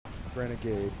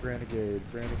Renegade, renegade,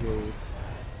 renegade.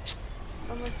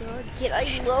 Oh my god, can I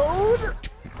load?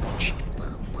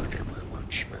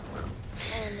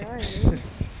 Oh no.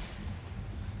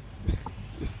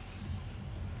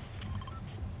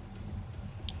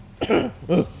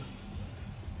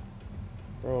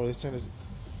 Bro, they sent us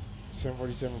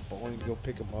 747 Boeing to go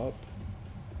pick him up.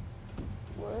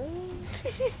 What?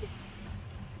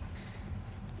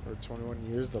 For 21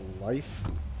 years to life.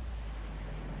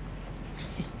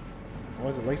 What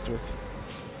was it laced with?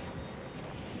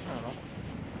 I don't know.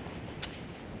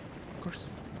 Of course.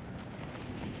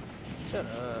 Shut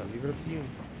up. Leave it up to you.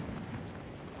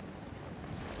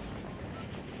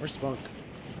 Where's Spunk?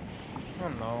 I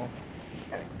don't know.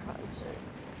 At a concert.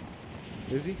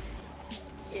 Is he?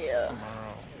 Yeah.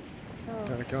 Tomorrow. Oh.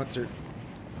 Kind of concert.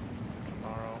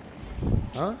 Tomorrow.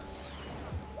 Huh?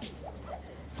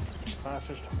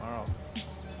 Concert's tomorrow.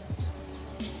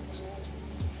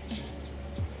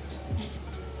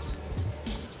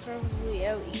 Probably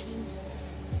out eating.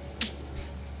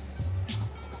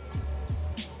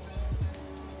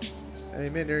 Hey,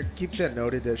 man, keep that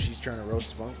noted that she's trying to roast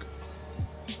Spunk.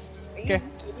 Are you Okay.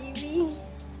 kidding me?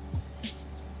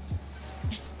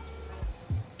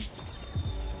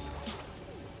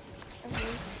 I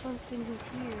roast something he's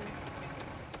here.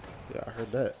 Yeah, I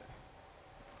heard that.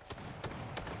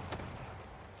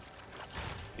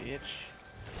 Bitch.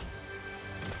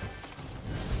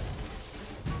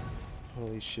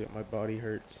 Holy shit, my body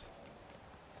hurts.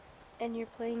 And you're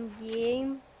playing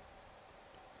game?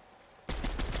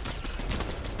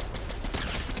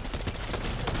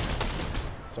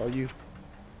 Saw you.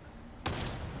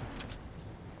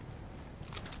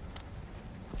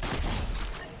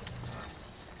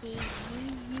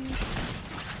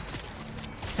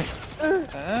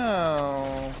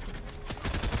 Ow.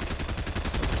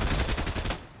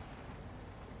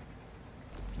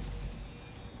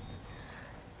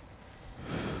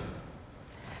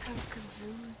 I'm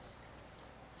confused.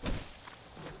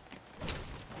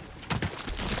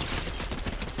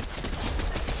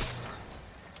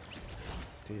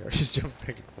 Dude, I was just jumping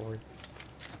back and forth.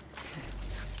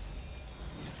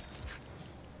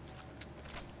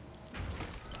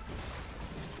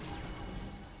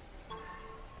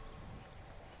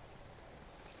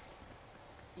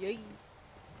 Yay.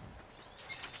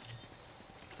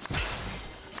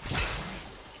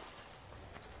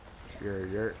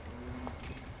 You're.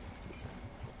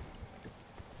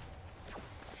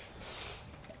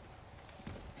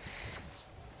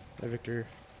 Hey, Victor.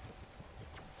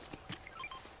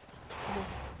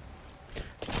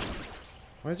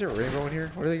 Why is there a rainbow in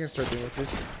here? What are they gonna start doing with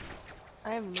this?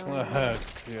 I have no What the idea. heck?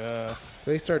 Yeah. If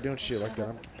they start doing shit like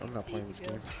that, I'm not playing this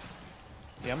game.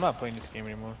 Yeah, I'm not playing this game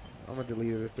anymore. I'm gonna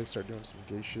delete it if they start doing some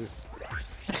gay shit.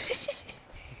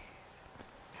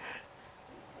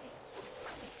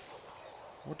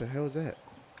 What the hell is that?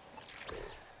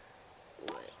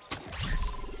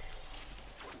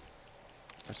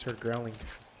 I just heard growling.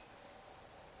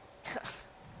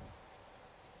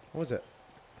 What was that?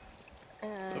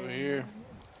 Over here.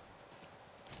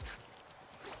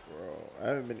 Bro, I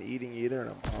haven't been eating either and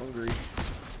I'm hungry.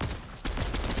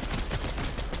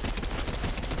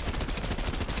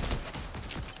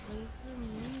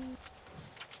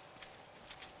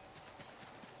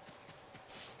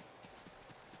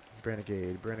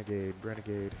 Renegade, renegade,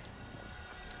 renegade.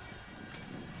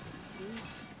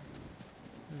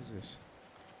 What is this?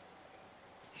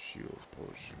 Shield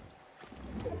potion.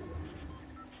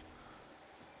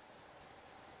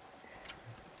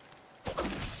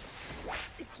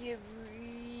 I can't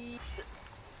breathe.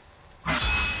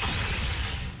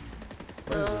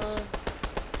 What is this?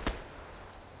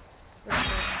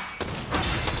 Really?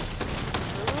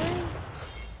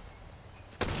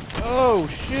 Oh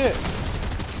shit!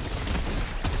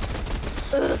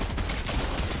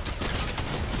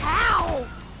 How?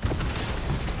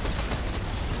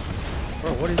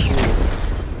 Bro, what is this?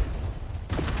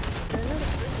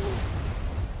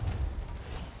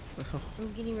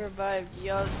 I'm getting revived.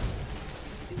 Y'all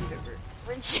do whatever.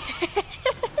 Rich.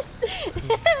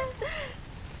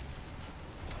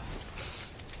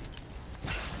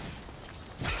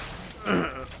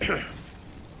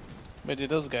 Wait, did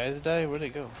those guys die? Where'd they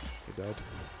go? They died.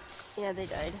 Yeah, they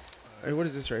died. Hey, what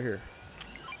is this right here?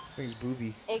 Thing's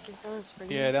booby. Hey, can someone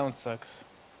spring Yeah, me? that one sucks.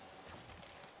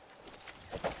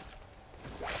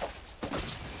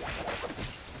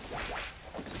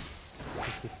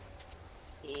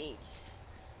 Thanks.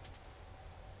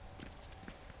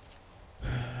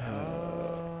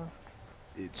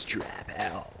 It's Trap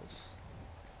House.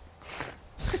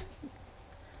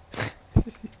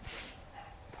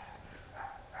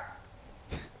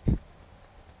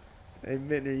 Hey,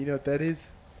 Mittner, you know what that is?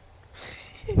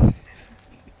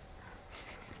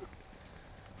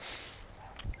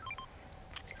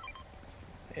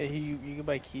 Hey, you can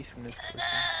buy keys from this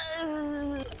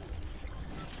person.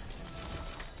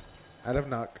 Out of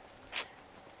knock.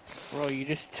 Bro, you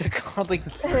just took all the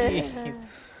keys.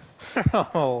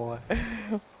 Bro.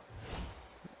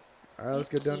 Alright, let's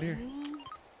go down here.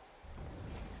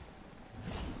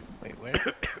 Wait,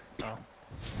 where? Oh.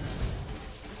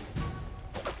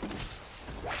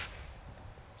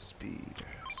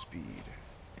 Speed.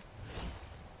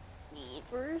 Need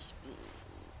for speed.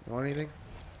 You want anything?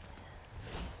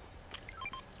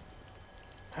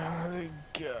 Where they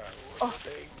go? Where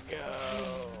they go?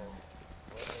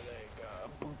 Where they go?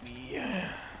 Booby.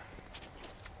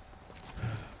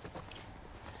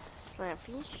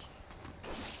 Slamfish.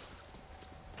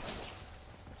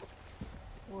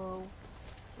 Whoa.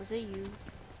 Was it you?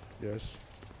 Yes.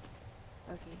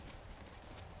 Okay.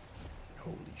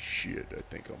 Holy shit, I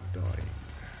think I'm dying.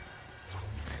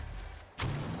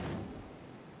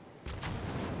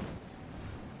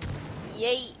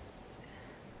 Yay!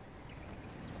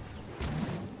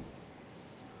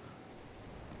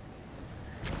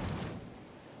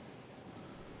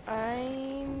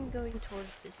 I'm going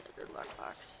towards this other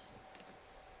lockbox.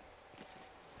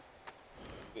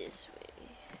 This way.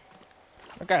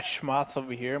 I got schmots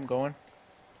over here. I'm going.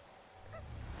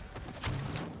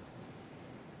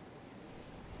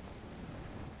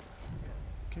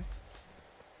 Okay.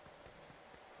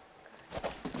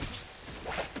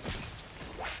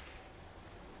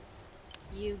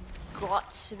 You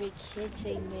got to be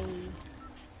kidding me.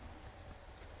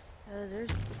 Oh,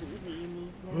 there's booby in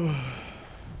these now.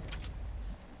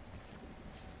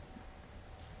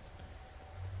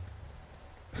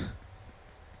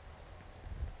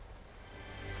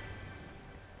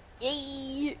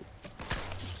 Yay!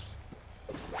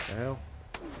 The hell?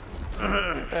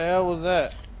 What the hell was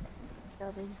that?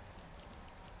 Nothing.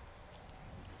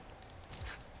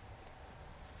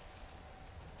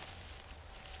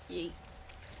 Yay.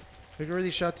 Look where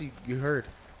these shots you heard.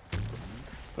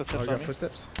 Footsteps Oh, on you got me?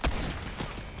 footsteps?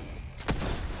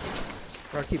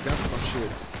 Bro, I keep bouncing on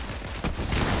shit.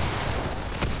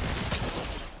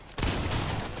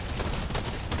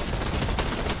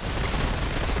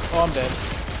 Oh, I'm dead.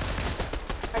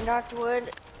 I knocked wood.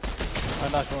 I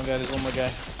knocked one guy. There's one more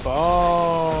guy.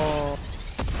 Oh,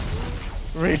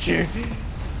 Richard.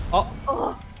 Oh,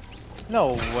 Oh!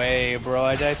 no way, bro.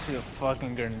 I died to the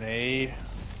fucking grenade.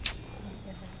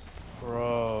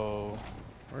 Bro.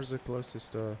 Where's the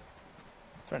closest, It's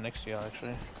right next to y'all,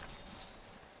 actually.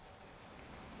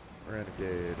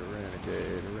 renegade, In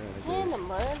renegade. the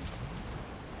mud.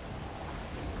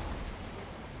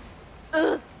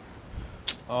 Ugh!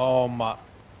 Oh my.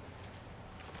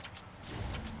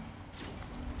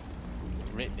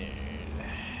 Richard.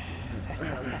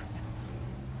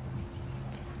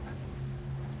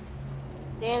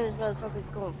 Damn, this motherfucker's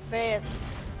going fast.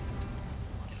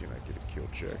 Can I get a kill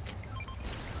check?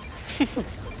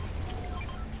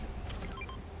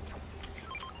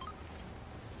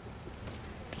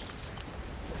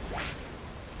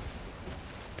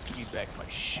 Give me back my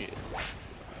shit.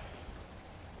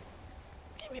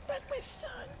 Give me back my son.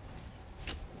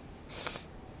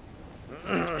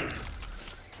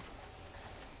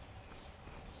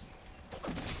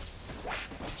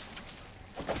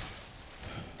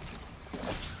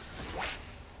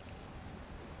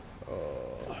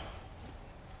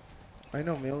 I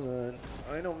know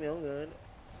Milgun.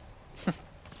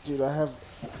 Dude, I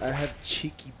have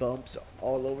cheeky bumps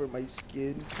all over my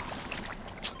skin.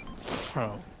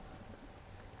 Bro.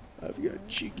 I've got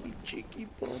cheeky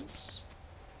bumps.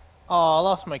 Oh, I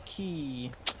lost my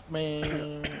key.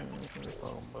 Man.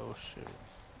 Oh, bullshit.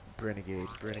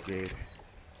 Renegade.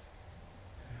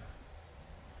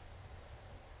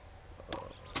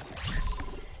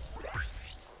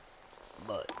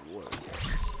 But what?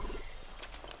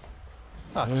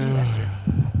 Oh,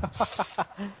 keymaster.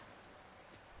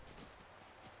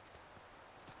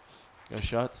 Got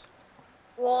shots?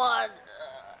 What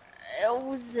the hell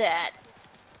was that?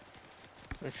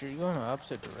 Richard, you're going the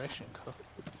opposite direction, co.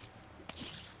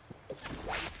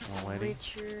 I'm waiting.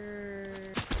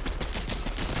 Richard.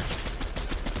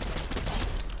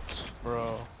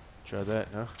 Bro. Try that,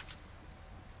 no?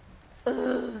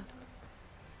 Ugh.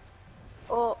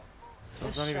 Oh,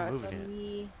 Someone's there's not even shots moving on yet.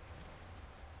 me.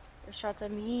 There's shots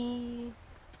on me.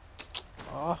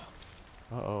 Oh.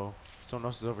 Uh-oh. Someone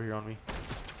else is over here on me.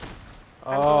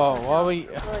 Oh, why we...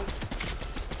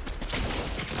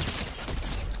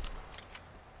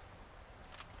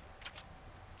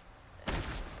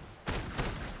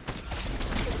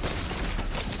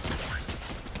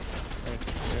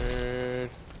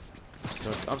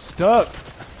 stuck. I'm stuck.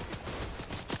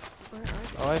 Where are they?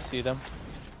 Oh, I see them.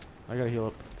 I gotta heal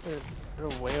up. They're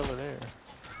way over there.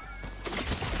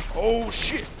 Oh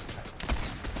shit!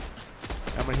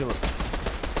 I'm gonna heal up.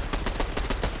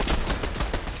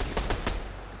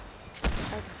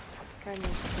 I kind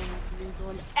of see you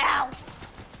going. Ow!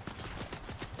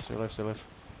 Stay left, stay left.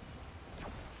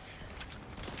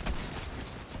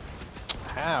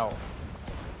 How?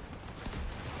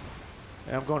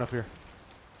 Hey, I'm going up here.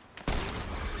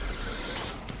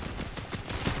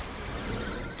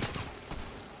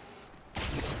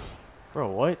 Bro,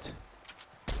 what?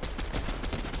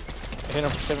 I hit him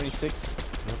for 76.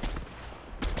 Yep.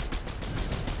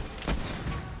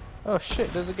 Oh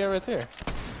shit, there's a guy right there.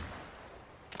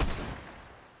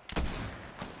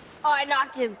 Oh, I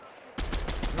knocked him.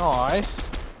 Nice.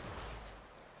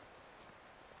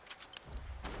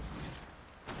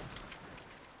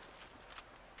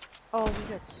 Oh,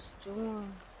 we got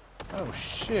storm. Oh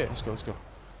shit. Let's go, let's go.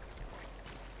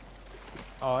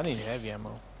 Oh, I need heavy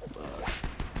ammo.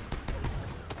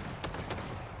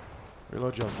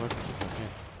 Reload your weapons if you can.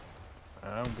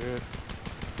 I'm good.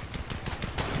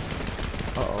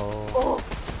 Uh-oh. Oh,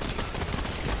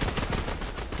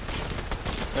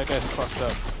 That guy's fucked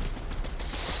up.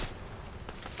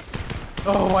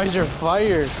 Oh, why is there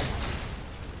fire?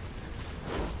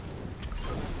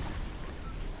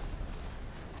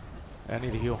 I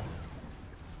need to heal.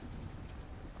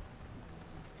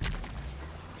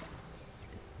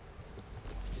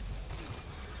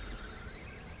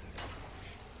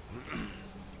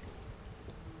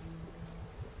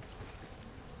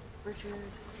 Richard.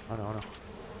 I know, I know.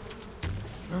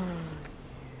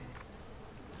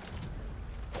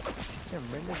 Damn,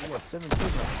 Brandon, you got 7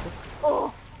 kills now.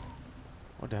 Oh,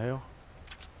 What the hell?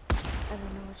 I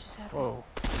don't know what just happened. Whoa.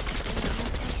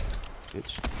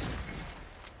 Bitch.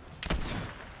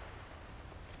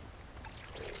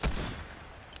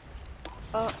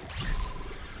 Oh.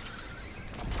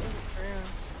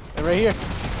 They're right here.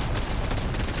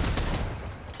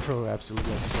 Bro,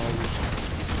 absolutely got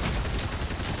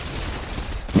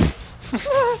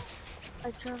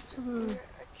I dropped some.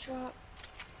 I dropped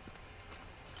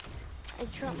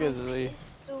This guy's my really-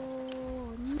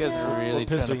 pistol. These guys No. are really What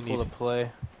pistol trying you to pull need? the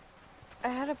play. I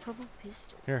had a purple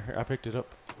pistol. Here, I picked it up.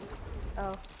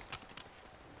 Oh.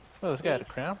 Oh, this guy had a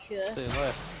crown? Yeah. Say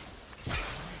less.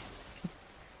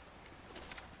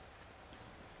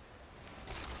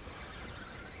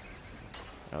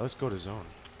 Now let's go to zone.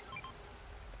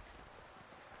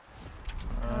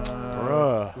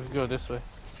 Bruh. We can go this way.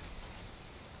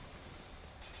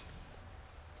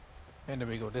 And then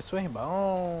we go this way.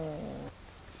 Boom.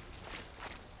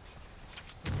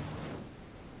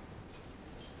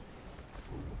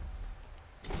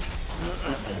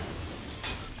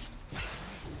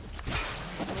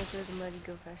 I'm gonna throw the muddy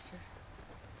go faster.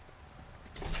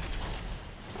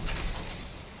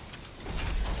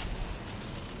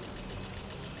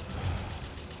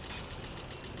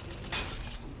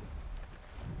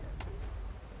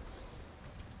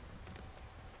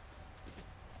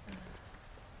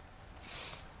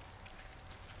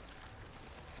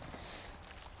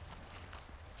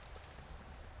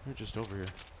 You're just over here.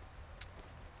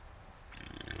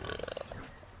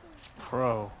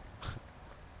 Bro.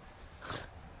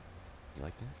 You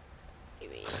like that?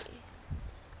 Maybe.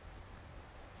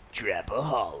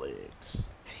 Trapaholics.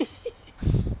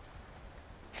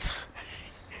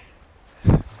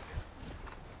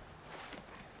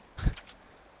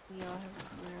 We all have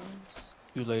crowns.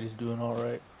 You ladies doing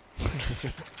alright?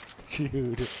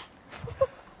 Dude.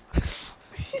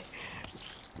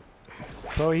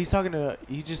 Bro, he's talking to.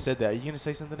 He just said that. Are you gonna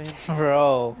say something to him?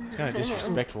 Bro. It's kind of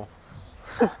disrespectful.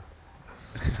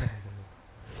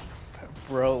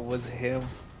 Bro, it was him.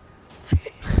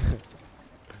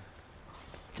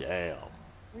 Damn.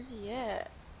 Where's he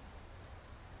at?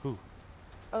 Who?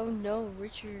 Oh no,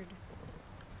 Richard.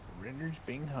 Render's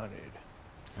being hunted.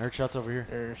 I heard shots over here.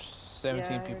 There's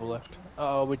 17 Yeah, I people heard left. too.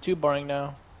 Uh oh, we're 2 barring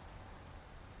now.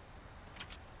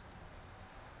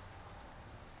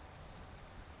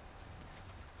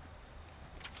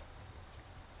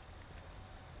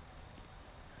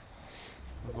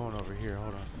 I'm going over here.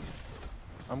 Hold on.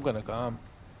 I'm gonna come.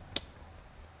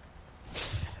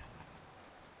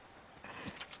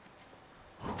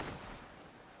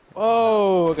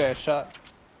 Oh, okay, shot.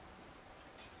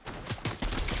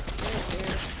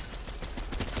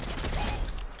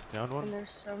 Right Down there. And one. there's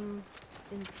some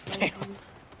in front of you.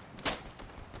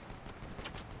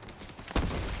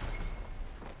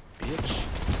 Bitch.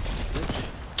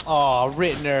 Bitch. Aw,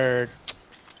 Rittner.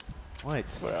 What?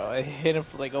 Bro, I hit him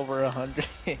for like over 100.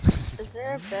 Is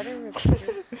there a better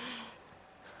repeater?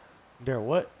 There,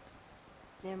 what?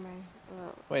 Never mind.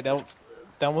 Wait,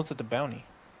 that was at the bounty.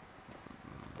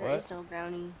 There What? is no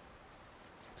bounty.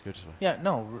 Let's go this way. Yeah,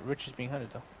 no, Rich is being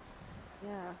hunted though.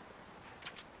 Yeah.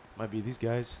 Might be these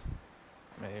guys.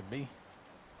 Maybe.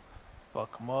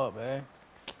 Fuck him up, eh?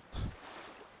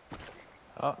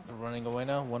 Oh, they're running away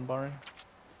now. One barring.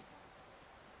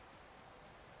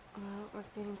 We're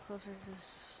getting closer to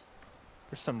this.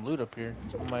 There's some loot up here.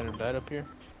 Someone might have died up here.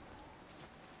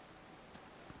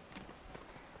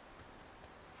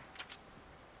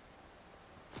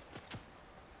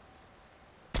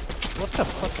 What the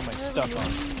fuck am I stuck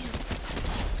on?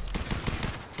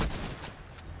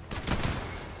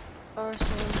 Or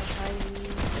someone behind me.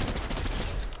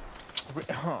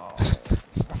 Oh.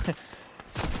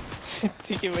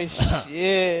 Taking my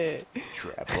shit.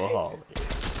 Trapaholics.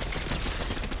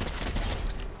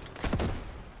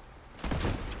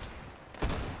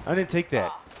 I didn't take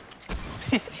that.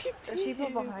 There's people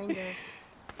behind us.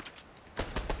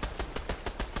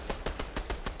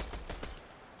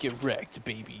 Get wrecked,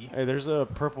 baby. Hey, there's a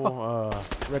purple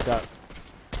red dot.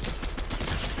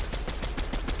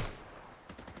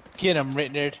 Get him,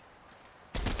 Ritnerd.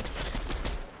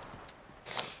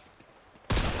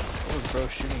 What was bro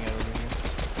shooting at over here?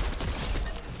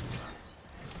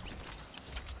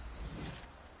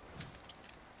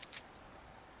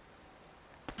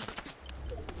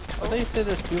 Oh, they said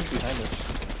there's dudes behind us.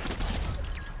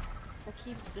 I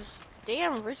keep just.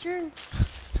 Damn, Richard.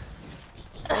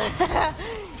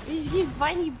 You just keep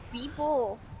finding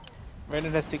people.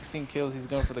 Ritnerd has 16 kills. He's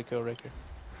going for the kill record.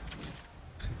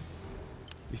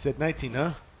 You said 19,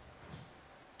 huh?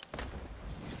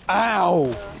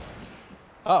 Ow!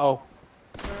 Uh-oh.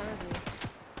 Where are they?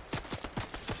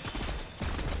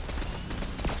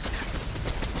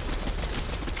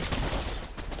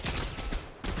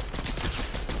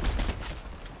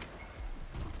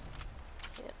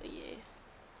 Hell yeah.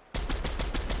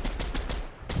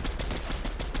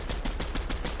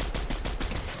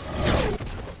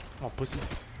 Oh, pussy.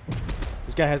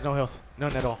 This guy has no health.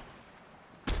 None at all.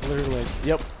 It's literally like,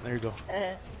 yep, there you go.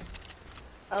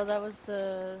 Oh, that was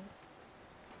the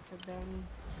bounty.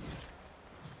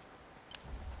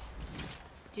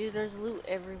 Dude, there's loot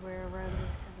everywhere around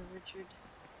us because of Richard.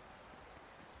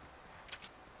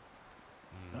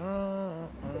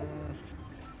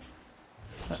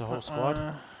 It's a whole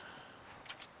squad.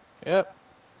 Yep.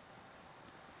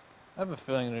 I have a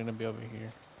feeling they're gonna be over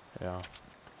here. Yeah.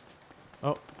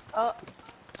 Oh, Oh.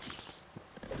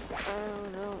 I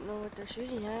don't know what they're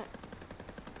shooting at.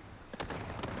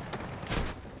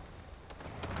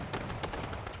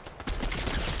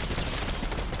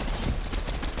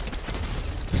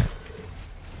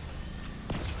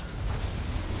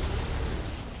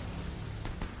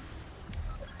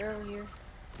 They're over here.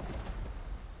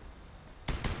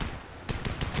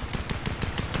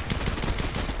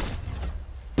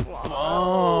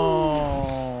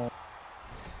 Oh.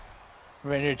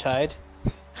 Ritnerd tied.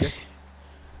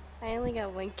 I only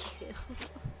got one kill.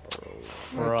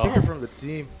 Bro. kicker from the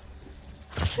team.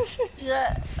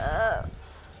 Shut up.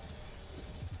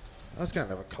 That's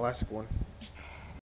kind of a classic one.